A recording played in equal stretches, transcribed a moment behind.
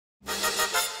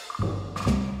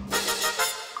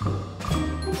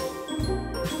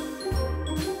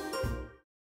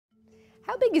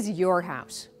big is your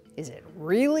house? Is it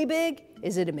really big?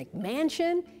 Is it a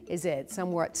McMansion? Is it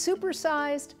somewhat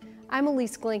supersized? I'm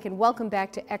Elise Glink, and welcome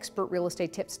back to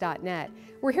ExpertRealEstateTips.net.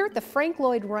 We're here at the Frank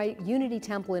Lloyd Wright Unity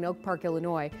Temple in Oak Park,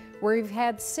 Illinois, where we've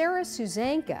had Sarah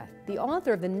Susanka, the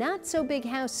author of the Not So Big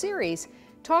House series,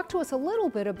 talk to us a little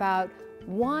bit about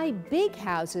why big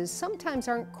houses sometimes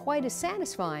aren't quite as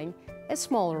satisfying as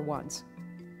smaller ones.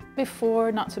 Before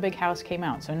Not So Big House came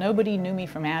out, so nobody knew me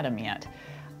from Adam yet,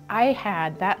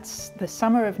 that's the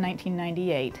summer of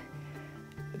 1998.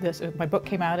 My book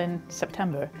came out in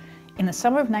September. In the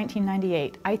summer of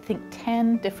 1998, I think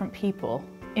 10 different people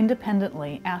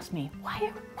independently asked me,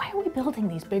 why are we building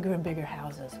these bigger and bigger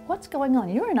houses? What's going on?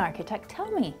 You're an architect,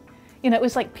 tell me. You know, it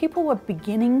was like people were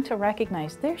beginning to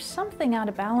recognize there's something out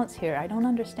of balance here. I don't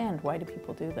understand. Why do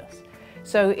people do this?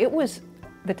 So it was,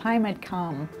 the time had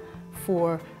come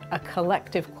for a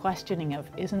collective questioning of,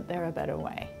 isn't there a better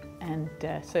way? And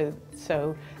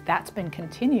so that's been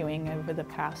continuing over the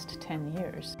past 10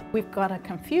 years. We've got a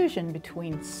confusion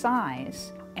between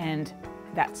size and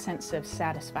that sense of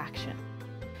satisfaction.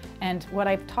 And what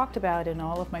I've talked about in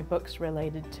all of my books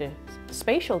related to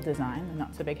spatial design, the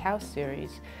Not So Big House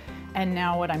series, and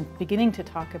now what I'm beginning to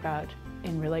talk about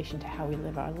in relation to how we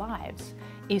live our lives,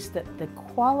 is that the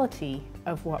quality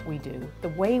of what we do, the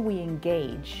way we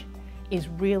engage, is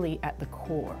really at the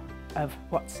core of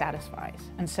what satisfies.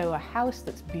 And so a house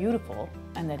that's beautiful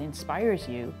and that inspires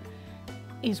you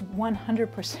is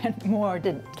 100% more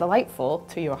delightful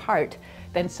to your heart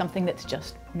than something that's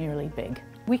just merely big.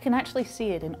 We can actually see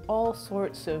it in all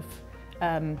sorts of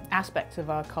aspects of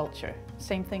our culture.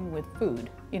 Same thing with food.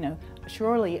 You know,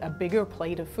 surely a bigger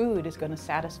plate of food is going to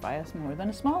satisfy us more than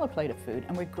a smaller plate of food.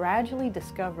 And we're gradually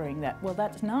discovering that, well,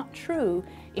 that's not true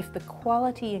if the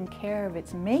quality and care of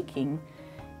its making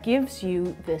gives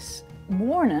you this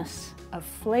moreness of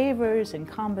flavors and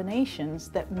combinations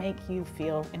that make you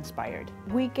feel inspired.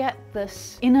 We get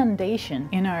this inundation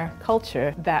in our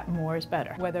culture that more is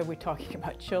better. Whether we're talking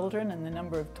about children and the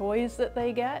number of toys that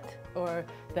they get, or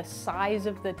the size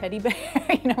of the teddy bear,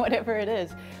 you know, whatever it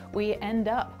is, we end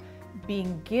up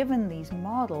being given these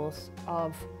models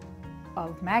of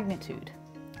magnitude.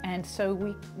 And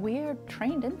so we are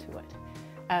trained into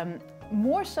it.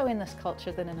 More so in this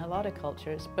culture than in a lot of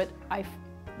cultures, but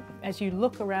as you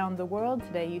look around the world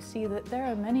today, you see that there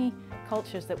are many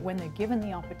cultures that when they're given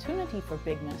the opportunity for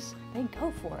bigness, they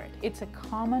go for it. It's a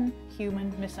common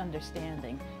human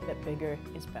misunderstanding that bigger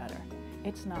is better.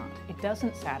 It's not. It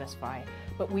doesn't satisfy,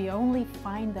 but we only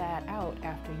find that out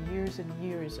after years and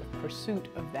years of pursuit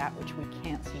of that which we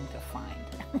can't seem to find.